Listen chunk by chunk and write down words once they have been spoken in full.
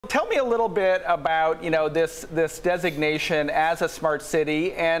Tell me a little bit about this designation as a smart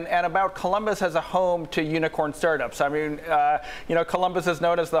city and about Columbus as a home to unicorn startups. I mean, Columbus is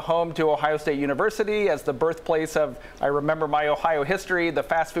known as the home to Ohio State University, as the birthplace of, I remember my Ohio history, the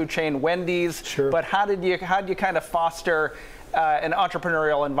fast food chain Wendy's. Sure. But how did you kind of foster an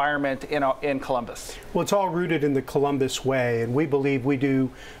entrepreneurial environment in Columbus? Well, it's all rooted in the Columbus way, and we believe we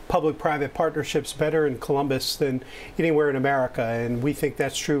do public-private partnerships better in Columbus than anywhere in America, and we think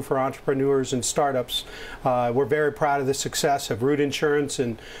that's true for entrepreneurs and startups. We're very proud of the success of Root Insurance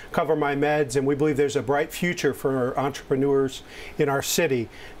and Cover My Meds, and we believe there's a bright future for entrepreneurs in our city.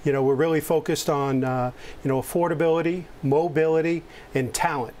 We're really focused on affordability, mobility, and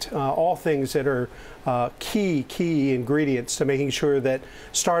talent, all things that are key ingredients to making sure that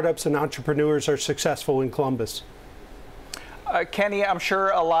startups and entrepreneurs are successful in Columbus. Kenny, I'm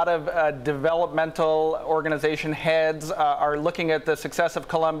sure a lot of developmental organization heads are looking at the success of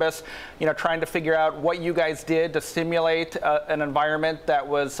Columbus, trying to figure out what you guys did to stimulate an environment that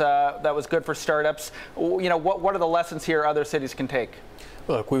was good for startups. What are the lessons here other cities can take?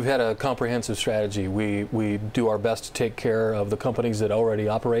 Look, we've had a comprehensive strategy. We do our best to take care of the companies that already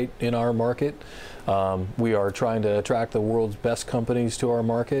operate in our market. We are trying to attract the world's best companies to our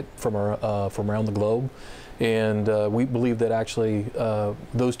market from around the globe. And we believe that actually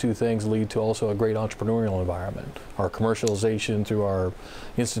those two things lead to also a great entrepreneurial environment. Our commercialization through our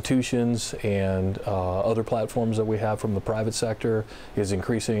institutions and other platforms that we have from the private sector is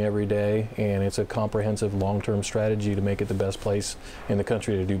increasing every day, and it's a comprehensive long-term strategy to make it the best place in the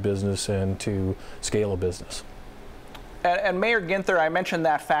country to do business and to scale a business. And Mayor Ginther, I mentioned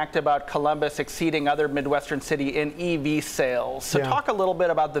that fact about Columbus exceeding other Midwestern city in EV sales. So talk a little bit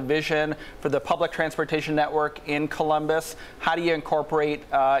about the vision for the public transportation network in Columbus. How do you incorporate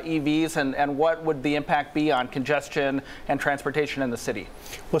EVs, and what would the impact be on congestion and transportation in the city?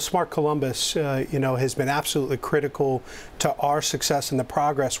 Well, Smart Columbus, has been absolutely critical to our success and the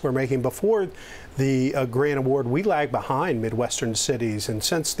progress we're making. Before the grant award, we lag behind Midwestern cities, and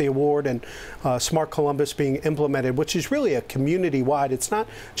since the award and Smart Columbus being implemented, which is really a community-wide, it's not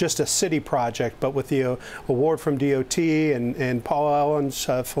just a city project, but with the award from DOT and Paul Allen's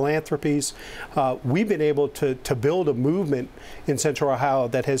philanthropies, we've been able to build a movement in Central Ohio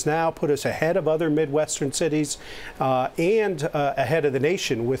that has now put us ahead of other Midwestern cities and ahead of the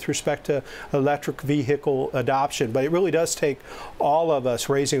nation with respect to electric vehicle adoption. But it really does take all of us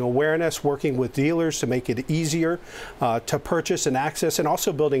raising awareness, working with dealers to make it easier to purchase and access, and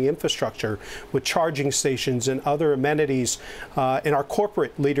also building infrastructure with charging stations and other amenities. And our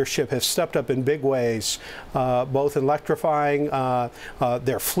corporate leadership has stepped up in big ways, both electrifying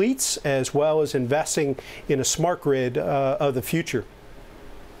their fleets as well as investing in a smart grid of the future.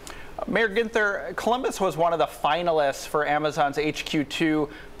 Mayor Ginther, Columbus was one of the finalists for Amazon's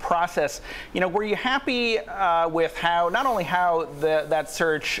HQ2 process. Were you happy with how, not only how that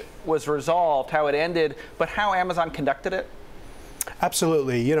search was resolved, how it ended, but how Amazon conducted it?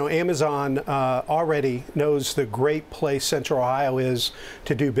 Absolutely. Amazon already knows the great place Central Ohio is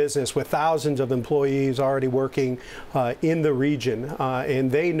to do business, with thousands of employees already working in the region,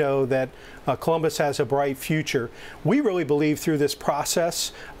 and they know that Columbus has a bright future. We really believe through this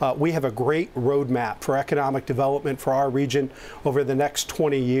process we have a great roadmap for economic development for our region over the next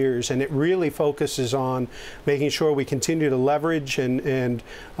 20 years, and it really focuses on making sure we continue to leverage and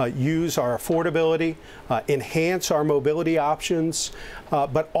use our affordability, enhance our mobility options,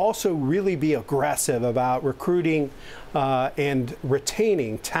 but also really be aggressive about recruiting and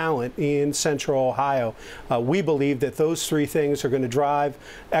retaining talent in Central Ohio. We believe that those three things are going to drive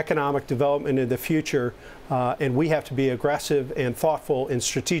economic development in the future, and we have to be aggressive and thoughtful and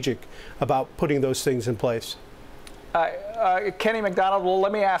strategic about putting those things in place. Kenny McDonald, well,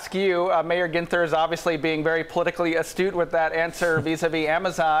 let me ask you, Mayor Ginther is obviously being very politically astute with that answer vis-a-vis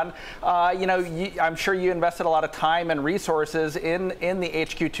Amazon. I'm sure you invested a lot of time and resources in the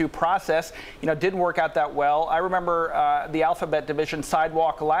HQ2 process. Didn't work out that well. I remember the Alphabet division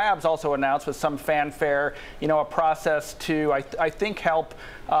Sidewalk Labs also announced with some fanfare, a process to, I think, help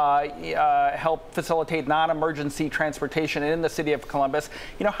facilitate non-emergency transportation in the city of Columbus.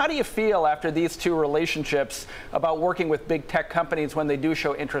 How do you feel after these two relationships about working with big tech companies when they do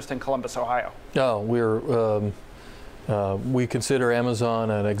show interest in Columbus, Ohio? We consider Amazon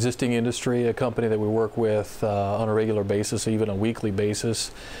an existing industry, a company that we work with on a regular basis, even a weekly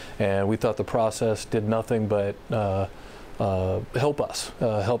basis, and we thought the process did nothing but helped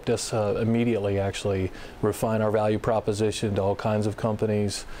us immediately actually refine our value proposition to all kinds of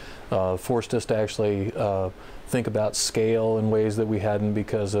companies, forced us to actually think about scale in ways that we hadn't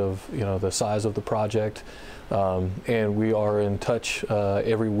because of the size of the project. And we are in touch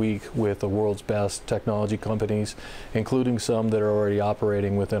every week with the world's best technology companies, including some that are already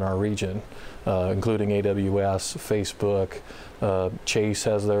operating within our region, including AWS, Facebook. Chase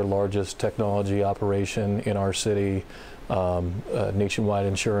has their largest technology operation in our city. Nationwide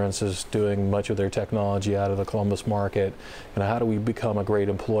Insurance is doing much of their technology out of the Columbus market. And how do we become a great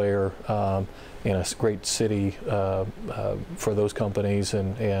employer in a great city for those companies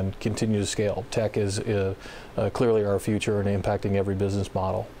and continue to scale? Tech is clearly our future and impacting every business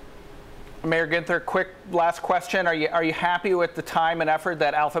model. Mayor Ginther, quick last question. Are you happy with the time and effort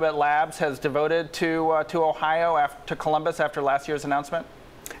that Alphabet Labs has devoted to Ohio, to Columbus, after last year's announcement?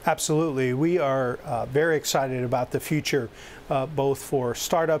 Absolutely. We are very excited about the future, both for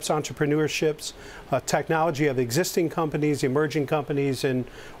startups, entrepreneurships, technology of existing companies, emerging companies, and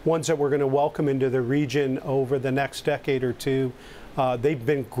ones that we're going to welcome into the region over the next decade or two. They've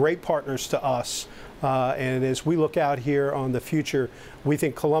been great partners to us. And as we look out here on the future, we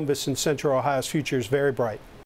think Columbus and Central Ohio's future is very bright.